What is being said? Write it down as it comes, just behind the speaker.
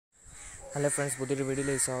Hello friends, പുതിയൊരു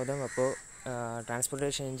വീഡിയോയിലേക്ക് സ്വാഗതം. അപ്പോൾ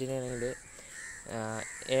ട്രാൻസ്പോർട്ടേഷൻ എഞ്ചിനീയറിംഗിൽ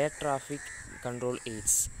എയർ ട്രാഫിക് കൺട്രോൾ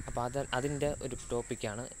എയ്ഡ്സ്, അപ്പോൾ അതിൻ്റെ ഒരു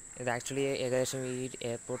ടോപ്പിക്കാണ് ഇത്. ആക്ച്വലി ഏകദേശം ഈ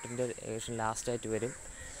എയർപോർട്ടിൻ്റെ ഏകദേശം ലാസ്റ്റായിട്ട് വരും.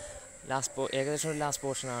 ഏകദേശം ഒരു ലാസ്റ്റ്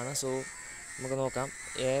പോർഷനാണ്. സോ നമുക്ക് നോക്കാം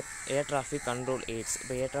എയർ ട്രാഫിക് കൺട്രോൾ എയ്ഡ്സ്.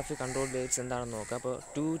 ഇപ്പോൾ എയർ ട്രാഫിക് കൺട്രോൾ എയ്ഡ്സ് എന്താണെന്ന് നോക്കാം. അപ്പോൾ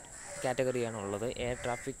 2 കാറ്റഗറിയാണ് ഉള്ളത് air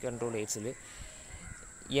traffic control എയ്ഡ്സിൽ.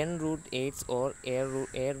 N root AIDS or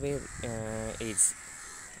airway AIDS,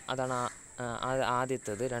 അതാണ്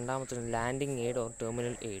ആദ്യത്തേത്. രണ്ടാമത്തേത് landing aid or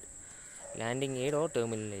terminal aid.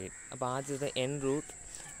 അപ്പോൾ ആദ്യത്തെ N root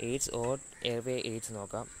AIDS or airway AIDS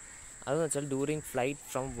നോക്കാം. അതെന്ന് വെച്ചാൽ during flight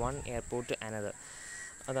from one airport to another.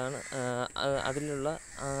 അതാണ് അതിലുള്ള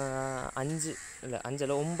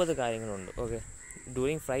 9 കാര്യങ്ങളുണ്ട്. Okay,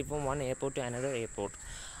 during flight from one airport to another airport.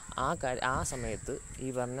 ആ സമയത്ത് ഈ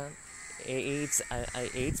പറഞ്ഞ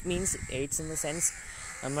AIDS means AIDS in the sense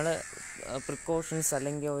നമ്മൾ പ്രിക്കോഷൻസ്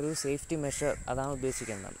അല്ലെങ്കിൽ ഒരു സേഫ്റ്റി മെഷർ, അതാണ്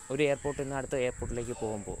ഉദ്ദേശിക്കുന്നത് ഒരു എയർപോർട്ടിൽ നിന്ന് അടുത്ത എയർപോർട്ടിലേക്ക്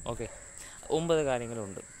പോകുമ്പോൾ. ഓക്കെ, 9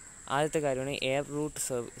 കാര്യങ്ങളുണ്ട്. ആദ്യത്തെ കാര്യമാണ് എയർ റൂട്ട്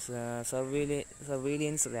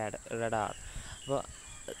സർവീലിയൻസ് റഡാർ. അപ്പോൾ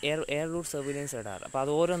എയർ റൂട്ട് സർവീലിയൻസ് റഡാർ, അപ്പോൾ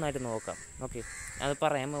അത് ഓരോന്നായിട്ട് നോക്കാം. ഓക്കെ, അത്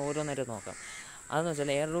പറയാം, ഓരോന്നായിട്ട് നോക്കാം. അതെന്ന്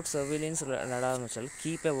വെച്ചാൽ എയർ റൂട്ട് സർവീലിയൻസ് റഡാർ എന്ന് വെച്ചാൽ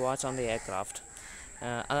keep A watch on the aircraft.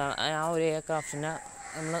 അതാണ് ആ ഒരു എയർക്രാഫ്റ്റിനെ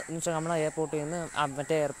നമ്മളെ എയർപോർട്ടിൽ നിന്ന്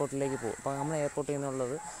മറ്റേ എയർപോർട്ടിലേക്ക് പോകും. അപ്പോൾ നമ്മളെ എയർപോർട്ടിൽ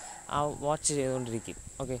നിന്നുള്ളത് ആ വാച്ച് ചെയ്തുകൊണ്ടിരിക്കും.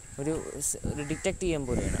 ഓക്കെ, ഒരു ഡിറ്റക്റ്റ് ചെയ്യാൻ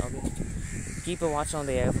പോലെയാണ്. Okay, keep A watch on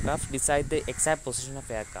the aircraft, decide the exact position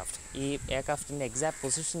of aircraft. ഈ എയർക്രാഫ്റ്റിൻ്റെ എക്സാക്ട്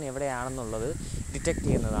പൊസിഷൻ എവിടെയാണെന്നുള്ളത് ഡിറ്റക്റ്റ്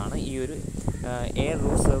ചെയ്യുന്നതാണ് ഈ ഒരു air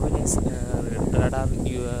root surveillance radar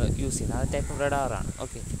use ചെയ്യുന്നത്. അത് ടൈപ്പ് ഓഫ് റഡാറാണ്.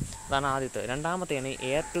 ഓക്കെ, അതാണ് ആദ്യത്തെ. രണ്ടാമത്തെയാണ്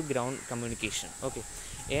air to ground communication. Okay,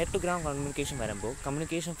 air to ground communication വരുമ്പോൾ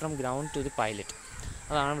communication from ground to the pilot,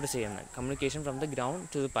 അതാണ് ഇവിടെ ചെയ്യുന്നത്. Communication from the ground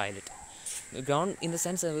to the pilot. Ground in the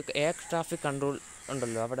sense air traffic control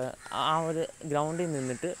ഉണ്ടല്ലോ, അവിടെ ആ ഒരു ഗ്രൗണ്ടിൽ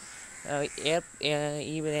നിന്നിട്ട്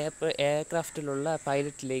എയർക്രാഫ്റ്റിലുള്ള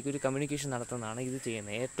പൈലറ്റിലേക്ക് ഒരു കമ്മ്യൂണിക്കേഷൻ നടത്തുന്നതാണ് ഇത്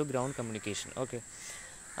ചെയ്യുന്നത്, air to ground communication. Okay,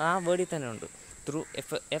 ആ വേർഡിൽ തന്നെ ഉണ്ട്, through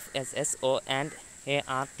FSSO and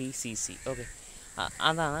ARTCC. Okay,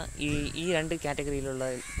 അതാണ് ഈ 2 കാറ്റഗറിയിലുള്ള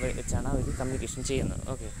വെച്ചാണ് അവർ കമ്മ്യൂണിക്കേഷൻ ചെയ്യുന്നത്.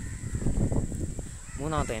 Okay,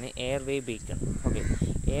 മൂന്നാമത്തേന് airway beacon. Okay,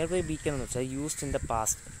 airway beacon എന്ന് വെച്ചാൽ യൂസ്ഡ് ഇൻ ദ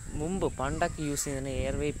പാസ്റ്റ്. പണ്ടൊക്കെ യൂസ് ചെയ്യുന്നതിന്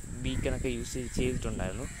എയർവേ ബീക്കണൊക്കെ യൂസ്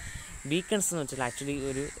ചെയ്തിട്ടുണ്ടായിരുന്നു. ബീക്കൺസ് എന്ന് വെച്ചാൽ ആക്ച്വലി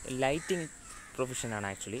ഒരു lighting പ്രൊഫഷനാണ്.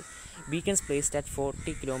 Actually beacons placed at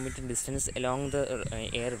 40 kilometre distance along the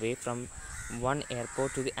airway from one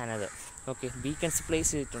airport to the another. Okay, beacons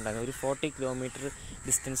place ചെയ്തിട്ടുണ്ടായിരുന്നു ഒരു 40 കിലോമീറ്റർ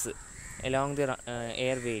ഡിസ്റ്റൻസ് അലോങ് ദി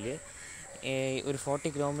എയർവേയിൽ, ഒരു 40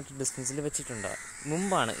 kilometre ഡിസ്റ്റൻസിൽ വെച്ചിട്ടുണ്ട്.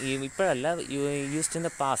 മുമ്പാണ്, ഇപ്പോഴല്ല, used in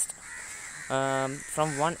the past. From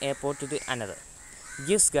one airport to the another.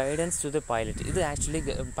 Gives guidance to the pilot. ഇത് actually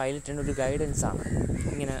പൈലറ്റിൻ്റെ ഒരു ഗൈഡൻസാണ്.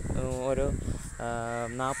 ഇങ്ങനെ ഓരോ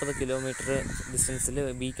 40 കിലോമീറ്റർ ഡിസ്റ്റൻസിൽ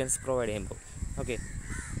ബീക്കൺസ് പ്രൊവൈഡ് ചെയ്യുമ്പോൾ. ഓക്കെ,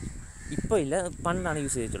 ഇപ്പോൾ ഇല്ല, പണ്ടാണ്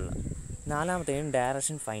യൂസ് ചെയ്തിട്ടുള്ളത്. നാലാമത്തേയും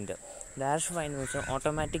ഡയറക്ഷൻ ഫൈൻഡർ. ഡയറക്ഷൻ ഫൈൻഡർ എന്ന് വെച്ചാൽ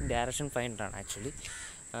ഓട്ടോമാറ്റിക് ഡയറക്ഷൻ ഫൈൻഡറാണ്. ആക്ച്വലി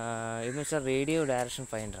ഇതെന്ന് വെച്ചാൽ റേഡിയോ ഡയറക്ഷൻ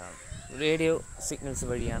ഫൈൻഡറാണ്. റേഡിയോ സിഗ്നൽസ്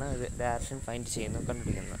വഴിയാണ് ഇത് ഡയറക്ഷൻ ഫൈൻഡ്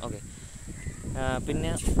കണ്ടുപിടിക്കുന്നത്. ഓക്കെ, പിന്നെ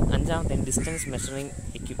അഞ്ചാമത്തെ ഡിസ്റ്റൻസ് മെഷറിംഗ്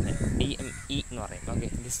എക്യുപ്മെൻറ്റ്, DME എന്ന് പറയും. Okay,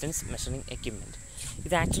 distance measuring equipment.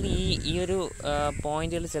 ഇത് ആക്ച്വലി ഈ ഒരു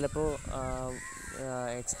പോയിന്റുകൾ ചിലപ്പോൾ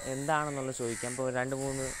എന്താണെന്നുള്ളത് ചോദിക്കാം. ഇപ്പോൾ 2,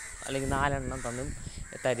 3 അല്ലെങ്കിൽ 4 എണ്ണം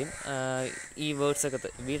തരും. ഈ വേർഡ്സൊക്കെ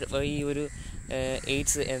ഈ ഒരു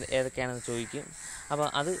എയ്ഡ്സ് ഏതൊക്കെയാണെന്ന് ചോദിക്കും. അപ്പോൾ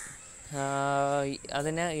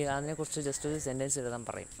അതിനെക്കുറിച്ച് ജസ്റ്റ് ഒരു സെൻറ്റൻസ് എഴുതാൻ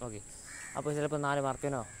പറയും. ഓക്കെ, അപ്പോൾ ചിലപ്പോൾ 4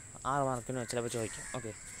 മാർക്കിനോ 6 മാർക്കിനോ ചിലപ്പോൾ ചോദിക്കും.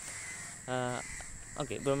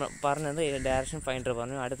 ഓക്കെ, ഇപ്പോൾ നമ്മൾ പറഞ്ഞത് ഡയറക്ഷൻ ഫൈൻഡർ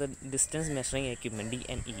പറഞ്ഞു. അടുത്ത ഡിസ്റ്റൻസ് മെഷറിംഗ് എക്യുപ്മെൻറ്റ്,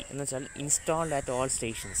 DME എന്ന് വെച്ചാൽ ഇൻസ്റ്റാൾഡ് അറ്റ് ഓൾ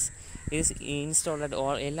സ്റ്റേഷൻസ്. ഇത് ഇൻസ്റ്റാൾഡ് അറ്റ്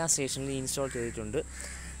എല്ലാ സ്റ്റേഷനിലും ഇൻസ്റ്റാൾ ചെയ്തിട്ടുണ്ട്.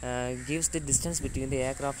 Gives the distance between the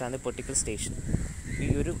aircraft and the particular station. ഈ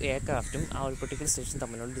ഒരു എയർക്രാഫ്റ്റും ആ ഒരു പെർട്ടിക്കുലർ സ്റ്റേഷൻ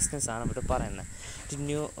തമ്മിലുള്ള ഡിസ്റ്റൻസാണ് ഇവിടെ പറയുന്നത്.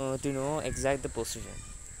 To know exact the position.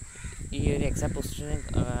 ഈ ഒരു എക്സാക്ട് പൊസിഷൻ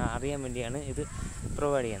അറിയാൻ വേണ്ടിയാണ് ഇത്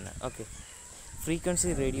പ്രൊവൈഡ് ചെയ്യുന്നത്. ഓക്കെ, ഫ്രീക്വൻസി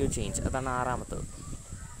റേഡിയോ ചേഞ്ച്, അതാണ് ആറാമത്തത്.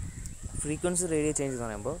 ഫ്രീക്വൻസി റേഡിയോ ചേഞ്ച് എന്ന്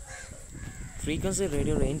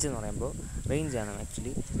പറയുമ്പോൾ റേഞ്ചാണ്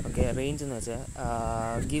ആക്ച്വലി. ഓക്കെ, റേഞ്ച് എന്ന് വെച്ചാൽ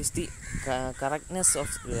gives the correctness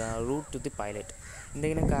of root two the pilot.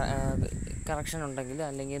 എന്തെങ്കിലും കറക്ഷൻ ഉണ്ടെങ്കിൽ,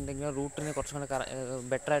 അല്ലെങ്കിൽ എന്തെങ്കിലും റൂട്ടിന് കുറച്ചും കൂടെ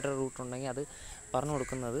ബെറ്റർ ആയിട്ടൊരു റൂട്ട് ഉണ്ടെങ്കിൽ അത് പറഞ്ഞു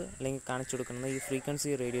കൊടുക്കുന്നത് അല്ലെങ്കിൽ കാണിച്ചു കൊടുക്കുന്നത് ഈ frequency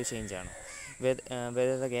radio ചേഞ്ചാണ്.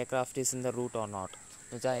 Whether the aircraft is in the root or not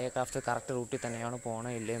എന്ന് വെച്ചാൽ എയർക്രാഫ്റ്റ് കറക്റ്റ് റൂട്ടിൽ തന്നെയാണ് പോകണോ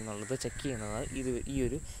ഇല്ലേ എന്നുള്ളത് ചെക്ക് ചെയ്യുന്നത് ഈ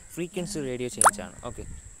ഒരു ഫ്രീക്വൻസി റേഡിയോ ചേഞ്ചാണ്. ഓക്കെ,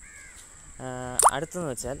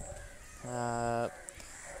 അടുത്തതെന്ന് വെച്ചാൽ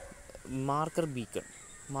മാർക്കർ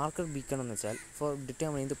ബീക്കൺ എന്ന് വെച്ചാൽ four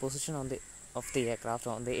determining the position on the of the aircraft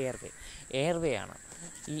on the airway ആണ്.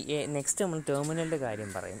 ഈ നെക്സ്റ്റ് നമ്മൾ ടെർമിനലിൻ്റെ കാര്യം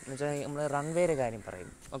പറയും, എന്ന് വെച്ചാൽ നമ്മൾ റൺവേയുടെ കാര്യം പറയും.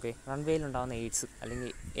 ഓക്കെ, റൺവേയിലുണ്ടാകുന്ന എയ്ഡ്സ്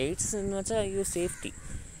അല്ലെങ്കിൽ എയ്ഡ്സ് എന്ന് വെച്ചാൽ ഈ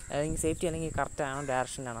സേഫ്റ്റി അല്ലെങ്കിൽ കറക്റ്റാണോ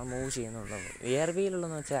ഡയറക്ഷനിലാണോ മൂവ് ചെയ്യുന്നുള്ളത്.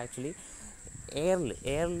 എയർവേയിലുള്ളതെന്ന് വെച്ചാൽ ആക്ച്വലി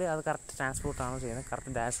എയറിൽ അത് കറക്റ്റ് ട്രാൻസ്പോർട്ടാണോ ചെയ്യുന്നത്,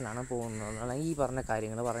 കറക്റ്റ് ഡയറക്ഷനിലാണോ പോകുന്നതെന്നാണ് ഈ പറഞ്ഞ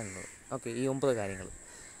കാര്യങ്ങൾ പറയുന്നത്. ഓക്കെ, ഈ 9 കാര്യങ്ങൾ.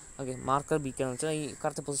 ഓക്കെ, മാർക്കർ ബീക്കൺ എന്ന് വെച്ചാൽ ഈ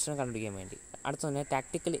കറക്റ്റ് പൊസിഷൻ കണ്ടുപിടിക്കാൻ വേണ്ടി. അടുത്ത തന്നെ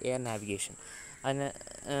ടാക്ടിക്കൽ എയർ നാവിഗേഷൻ. അതിന്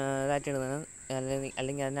ഇതായിട്ട്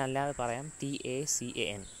അല്ലെങ്കിൽ അതിനെ അല്ലാതെ പറയാം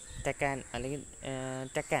TACAN, ടെക്കാൻ അല്ലെങ്കിൽ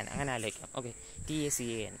ടെക്കാൻ, അങ്ങനെ ആലോചിക്കാം. Okay,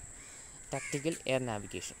 TACAN, tactical air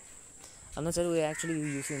navigation എന്ന് വെച്ചാൽ ആക്ച്വലി ഇത്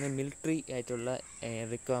യൂസ് ചെയ്യുന്നത് മിലിറ്ററി ആയിട്ടുള്ള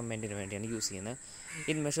റിക്വയർമെൻറ്റിന് വേണ്ടിയാണ് യൂസ് ചെയ്യുന്നത്.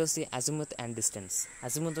 It measures the അസിമുത്ത് and distance.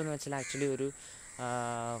 അസിമുത്ത് എന്ന് വെച്ചാൽ ആക്ച്വലി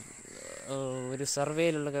ഒരു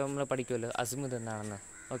സർവേയിലുള്ള നമ്മൾ പഠിക്കുമല്ലോ അസിമുത്ത് എന്താണെന്ന്.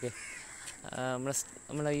 ഓക്കെ,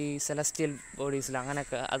 നമ്മളെ ഈ സെലസ്റ്റിയൽ ബോഡീസിൽ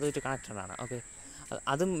അങ്ങനെയൊക്കെ അതുമായിട്ട് കണക്റ്റഡ് ആണ്. ഓക്കെ,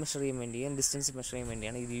 അതും മെഷർ ചെയ്യാൻ വേണ്ടിയും ഡിസ്റ്റൻസ് മെഷർ ചെയ്യാൻ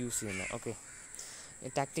വേണ്ടിയാണ് ഇത് യൂസ് ചെയ്യുന്നത്. ഓക്കെ,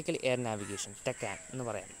 ടാക്ടിക്കൽ എയർ നാവിഗേഷൻ, ടെക്കാൻ എന്ന്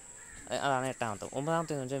പറയാം. അതാണ് 8ാമത്തെ.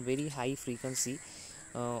 9ാമത്തേന്ന് വെച്ചാൽ very high frequency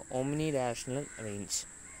omni directional range.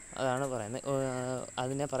 അതാണ് പറയുന്നത്,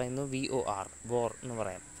 അതിനെ പറയുന്നു VOR എന്ന്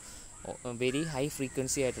പറയാം. വെരി ഹൈ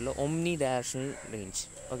ഫ്രീക്വൻസി ആയിട്ടുള്ള omni directional range.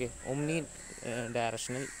 Okay, omni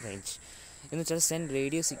directional range എന്ന് വെച്ചാൽ send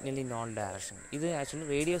radio signal in all direction. ഇത് ആക്ച്വലി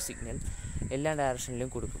റേഡിയോ സിഗ്നൽ എല്ലാ ഡയറക്ഷനിലും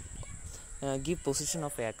കൊടുക്കും. ഗിവ് പൊസിഷൻ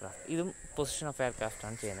ഓഫ് എയർക്രാഫ്റ്റ്, ഇതും പൊസിഷൻ ഓഫ്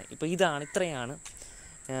എയർക്രാഫ്റ്റാണ് ചെയ്യുന്നത്. ഇപ്പോൾ ഇത്രയാണ്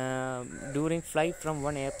during flight from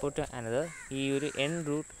one airport to another. ഈ ഒരു എൻ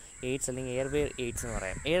റൂട്ട് എയ്ഡ്സ് അല്ലെങ്കിൽ എയർവേ എയ്ഡ്സ് എന്ന്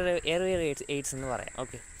പറയാം, എയർവേ എയ്ഡ്സ് എന്ന് പറയാം.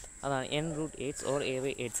 ഓക്കെ, അതാണ് N root AIDS or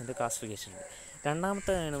airway എയ്ഡ്സിൻ്റെ classification.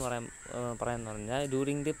 രണ്ടാമത്തേന്ന് പറയാമെന്ന് പറഞ്ഞാൽ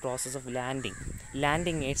during the process of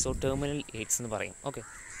landing AIDS or terminal AIDS എന്ന് പറയും. ഓക്കെ,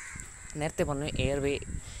 നേരത്തെ പറഞ്ഞു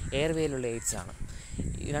എയർവേയിലുള്ള എയ്ഡ്സ് ആണ്.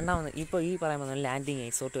 രണ്ടാമത് ഇപ്പോൾ ഈ പറയാൻ പോകുന്നത് landing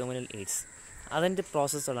AIDS or terminal AIDS. അതിൻ്റെ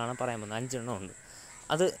പ്രോസസ്സുകളാണ് പറയാൻ പോകുന്നത്. 5 എണ്ണം ഉണ്ട്.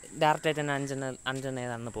 അത് ഡയറക്റ്റായിട്ട് തന്നെ 5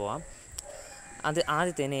 ഏതാണെന്ന് പോവാം. അത്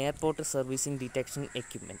ആദ്യത്തേന് airport servicing detection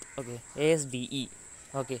equipment. Okay, ASDE.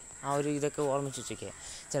 Okay, ആ ഒരു ഇതൊക്കെ ഓർമ്മിച്ച് വെച്ചേക്കുക.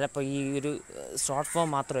 ചിലപ്പോൾ ഈ ഒരു ഷോർട്ട് ഫോം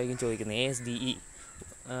മാത്രമായിരിക്കും ചോദിക്കുന്നത്. ASDE,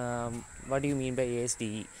 what you mean by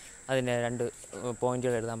ASDE? അതിൻ്റെ 2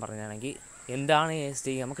 പോയിൻറ്റുകൾ എഴുതാൻ പറഞ്ഞാണെങ്കിൽ എന്താണ്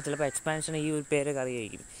ASDE, നമുക്ക് ചിലപ്പോൾ എക്സ്പാൻഷൻ ഈ ഒരു പേരൊക്കെ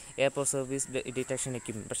അറിയായിരിക്കും, എയർപോർട്ട് സർവീസ് ഡിറ്റക്ഷൻ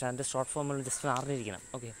എക്യുപ്മെൻറ്റ്. പക്ഷേ അതിൻ്റെ ഷോർട്ട് ഫോമുകൾ ജസ്റ്റ് അറിഞ്ഞിരിക്കണം.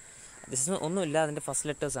 ഓക്കെ, ജസ്റ്റ് ഒന്നുമില്ല, അതിൻ്റെ ഫസ്റ്റ്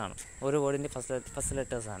ലെറ്റേഴ്സാണ്, ഓരോ വേർഡിൻ്റെ first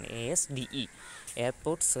ലെറ്റേഴ്സാണ് ASDE,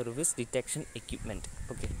 airport service detection equipment.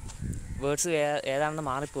 Okay, words ഏതാണെന്ന്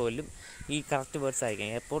മാറിപ്പോലും ഈ കറക്റ്റ് വേർഡ്സ് ആയിരിക്കും.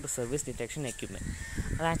 എയർപോർട്ട് സർവീസ് ഡിറ്റക്ഷൻ എക്യുപ്മെൻറ്റ്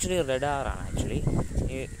അത് ആക്ച്വലി റഡാറാണ്. ആക്ച്വലി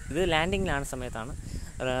ഇത് ലാൻഡിങ്ങിലാണ് സമയത്താണ്.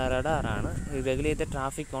 റഡാറാണ് regulate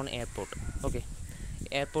traffic on airport. Okay,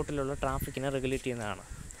 എയർപോർട്ടിലുള്ള ട്രാഫിക്കിനെ regulate ചെയ്യുന്നതാണ്.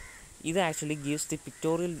 ഇത് actually gives the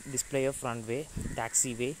pictorial display of runway,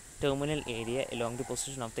 ടാക്സിവേ, terminal area along the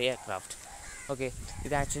position of the aircraft. Okay,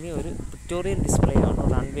 ഇത് actually ഒരു pictorial display ആണ്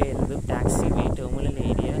runway എന്നത്, ടാക്സിവേ, terminal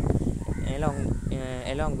area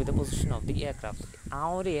along with the position of the aircraft. ആ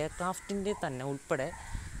ഒരു എയർക്രാഫ്റ്റിൻ്റെ തന്നെ ഉൾപ്പെടെ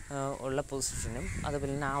ഉള്ള പൊസിഷനും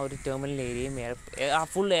അതുപോലെ തന്നെ ആ ഒരു ടെർമിനൽ ഏരിയയും ആ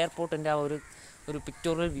ഫുൾ എയർപോർട്ടിൻ്റെ ആ ഒരു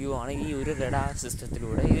പിക്ടോറിയൽ വ്യൂ ആണ് ഈ ഒരു റഡാർ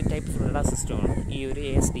സിസ്റ്റത്തിലൂടെ, ഈ ടൈപ്പ് റഡാർ സിസ്റ്റമാണ് ഈ ഒരു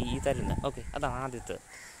ASDE തരുന്നത്. ഓക്കെ, അതാണ് ആദ്യത്തെ.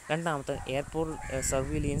 രണ്ടാമത്തെ airport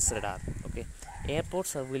surveillance radar. Okay, airport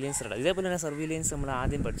surveillance radar. ഇതേപോലെ തന്നെ സർവീലിയൻസ് നമ്മൾ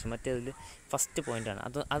ആദ്യം പഠിച്ചു, മറ്റേതിൽ ഫസ്റ്റ് പോയിൻ്റാണ്.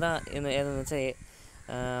 അതാ ഏതെന്ന് വെച്ചാൽ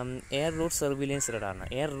air root surveillance റഡാറാണ്.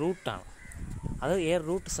 Air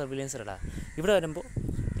root surveillance radar. ഇവിടെ വരുമ്പോൾ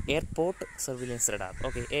airport surveillance radar.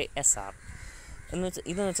 Okay, ASR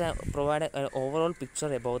ഇതെന്ന് വെച്ചാൽ provide overall picture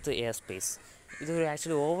about air space. ഇതൊരു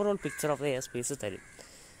actually overall picture of the air space തരും.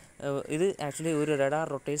 ഇത് ആക്ച്വലി ഒരു radar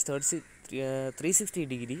rotates 360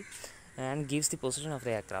 degree and gives the position of the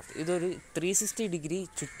aircraft. ഇതൊരു 360 degree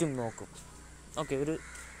ചുറ്റും നോക്കും. ഓക്കെ, ഒരു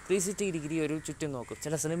 360 ഡിഗ്രി ഒരു ചുറ്റും നോക്കും.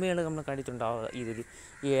 ചില സിനിമകൾ നമ്മൾ കണ്ടിട്ടുണ്ടാവുക,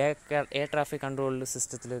 ഈ എയർ ട്രാഫിക് കൺട്രോൾ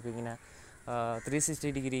സിസ്റ്റത്തിലൊക്കെ ഇങ്ങനെ 360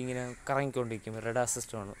 ഡിഗ്രി ഇങ്ങനെ കറങ്ങിക്കൊണ്ടിരിക്കും റഡാർ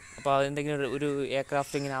സിസ്റ്റമാണ്. അപ്പോൾ അതെന്തെങ്കിലും ഒരു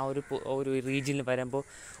എയർക്രാഫ്റ്റ് ഇങ്ങനെ ആ ഒരു റീജിയനിൽ വരുമ്പോൾ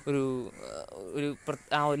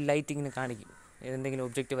ആ ഒരു ലൈറ്റ് ഇങ്ങനെ കാണിക്കും, എന്തെങ്കിലും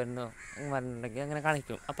ഒബ്ജക്റ്റ് വരുന്നുണ്ടെങ്കിൽ അങ്ങനെ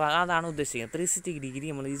കാണിക്കും. അപ്പോൾ അതാണ് ഉദ്ദേശിക്കുന്നത്. 360 ഡിഗ്രി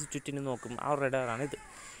നമ്മൾ ഈ ചുറ്റിന് നോക്കും. ആ റഡാറാണ് ഇത്,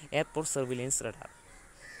 airport surveillance radar.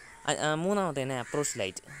 മൂന്നാമത്തേന് approach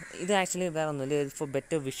light. ഇത് ആക്ച്വലി വേറെ ഒന്നുമില്ല, ഫോർ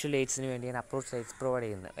ബെറ്റർ വിഷ്വൽ എയ്ഡ്സിന് വേണ്ടിയാണ് അപ്രോച്ച് ലൈറ്റ്സ് പ്രൊവൈഡ്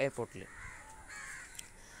ചെയ്യുന്നത് എയർപോർട്ടിൽ.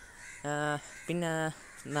 പിന്നെ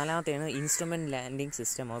നാലാമത്തെയാണ് instrument landing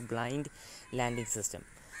system or blind landing system.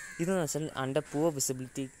 ഇതെന്ന് വെച്ചാൽ അണ്ടർ പുവർ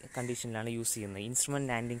വിസിബിലിറ്റി കണ്ടീഷനിലാണ് യൂസ് ചെയ്യുന്നത്. ഇൻസ്ട്രുമെൻറ്റ്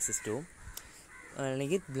ലാൻഡിങ് സിസ്റ്റവും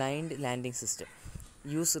അല്ലെങ്കിൽ blind landing system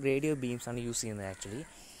radio beams ആണ് യൂസ് ചെയ്യുന്നത്. ആക്ച്വലി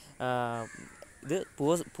ഇത്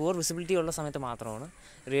പുവർ വിസിബിലിറ്റി ഉള്ള സമയത്ത് മാത്രമാണ്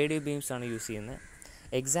റേഡിയോ ബീംസ് ആണ് യൂസ് ചെയ്യുന്നത്.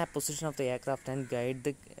 Exact position of the aircraft and guide the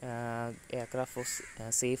aircraft four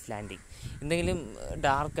safe landing. എന്തെങ്കിലും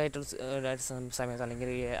ഡാർക്കായിട്ടുള്ള സമയത്ത് അല്ലെങ്കിൽ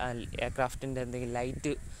എയർക്രാഫ്റ്റിൻ്റെ എന്തെങ്കിലും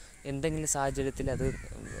ലൈറ്റ് എന്തെങ്കിലും സാഹചര്യത്തിൽ അത്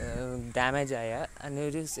ഡാമേജ് ആയാൽ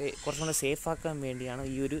അതിനൊരു കുറച്ചും കൂടെ സേഫ് ആക്കാൻ വേണ്ടിയാണ്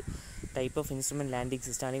ഈ ഒരു type of instrument landing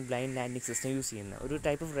system അല്ലെങ്കിൽ ബ്ലൈൻഡ് ലാൻഡിങ് സിസ്റ്റം യൂസ് ചെയ്യുന്നത്. ഒരു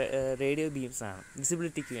ടൈപ്പ് ഓഫ് റേഡിയോ ബീംസ് ആണ്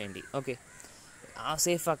വിസിബിലിറ്റിക്ക് വേണ്ടി. ഓക്കെ, ആ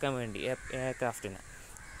സേഫ് ആക്കാൻ വേണ്ടി എയർക്രാഫ്റ്റിന്.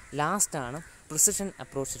 ലാസ്റ്റാണ് പ്രിസിഷൻ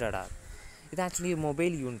അപ്രോച്ച് റഡാർ. ഇത് ആക്ച്വലി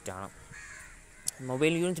മൊബൈൽ യൂണിറ്റ് ആണ്.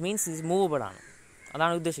 മൊബൈൽ യൂണിറ്റ് മീൻസ് ഇത് മൂവബിൾ ആണ്,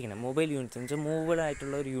 അതാണ് ഉദ്ദേശിക്കുന്നത്. മൊബൈൽ യൂണിറ്റ് എന്ന് വെച്ചാൽ മൂവബിൾ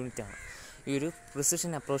ആയിട്ടുള്ള ഒരു യൂണിറ്റാണ് ഈ ഒരു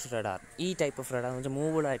പ്രിസിഷൻ അപ്രോച്ച് റഡാർ. ഈ ടൈപ്പ് ഓഫ് റഡാർ എന്ന് വെച്ചാൽ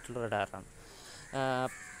മൂവബിൾ ആയിട്ടുള്ള റഡാറാണ്.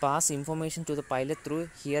 Pass information to the pilot through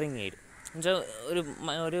hearing aid എന്ന് വെച്ചാൽ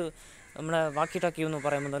ഒരു നമ്മുടെ വാക്കി ടോക്കി എന്ന്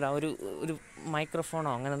പറയുമ്പോൾ ഒരു മൈക്രോഫോണോ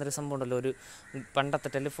അങ്ങനെ എന്തൊരു സംഭവം ഉണ്ടല്ലോ, ഒരു പണ്ടത്തെ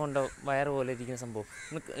ടെലിഫോണിൻ്റെ വയർ പോലെ ഇരിക്കുന്ന സംഭവം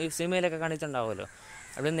ഈ സിനിമയിലൊക്കെ കാണിച്ചിട്ടുണ്ടാവുമല്ലോ.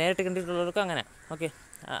 അവിടെ നേരിട്ട് കണ്ടിട്ടുള്ളവർക്ക് അങ്ങനെ. ഓക്കെ,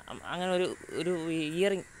 അങ്ങനെ ഒരു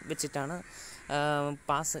ഇയറിംഗ് വെച്ചിട്ടാണ്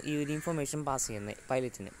ഈ ഒരു ഇൻഫർമേഷൻ പാസ് ചെയ്യുന്നത്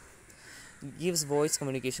പൈലറ്റിന്. gives voice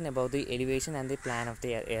communication about the elevation and the plan of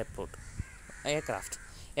the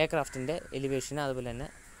എയർക്രാഫ്റ്റിൻ്റെ elevation അതുപോലെ തന്നെ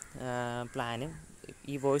പ്ലാനും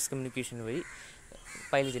ഈ വോയിസ് കമ്മ്യൂണിക്കേഷൻ വഴി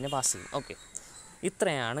പൈലറ്റിനെ പാസ് ചെയ്യും. ഓക്കെ,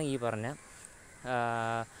 ഇത്രയാണ് ഈ പറഞ്ഞ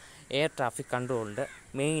എയർ ട്രാഫിക് കൺട്രോളിൻ്റെ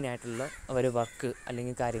മെയിനായിട്ടുള്ള ഒരു വർക്ക്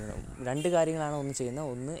അല്ലെങ്കിൽ കാര്യങ്ങൾ. 2 കാര്യങ്ങളാണ് ഒന്ന് ചെയ്യുന്നത്.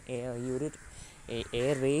 ഒന്ന് ഈ ഒരു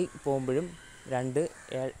എയർ വേ പോകുമ്പോഴും, 2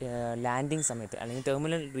 ലാൻഡിങ് സമയത്ത് അല്ലെങ്കിൽ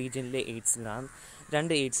ടെർമിനൽ റീജിയനിലെ എയ്ഡ്സിലാണ്.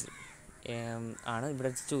 2 എയ്ഡ്സ് ആണ് ഇവിടെ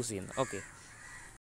ചൂസ് ചെയ്യുന്നത്. ഓക്കെ.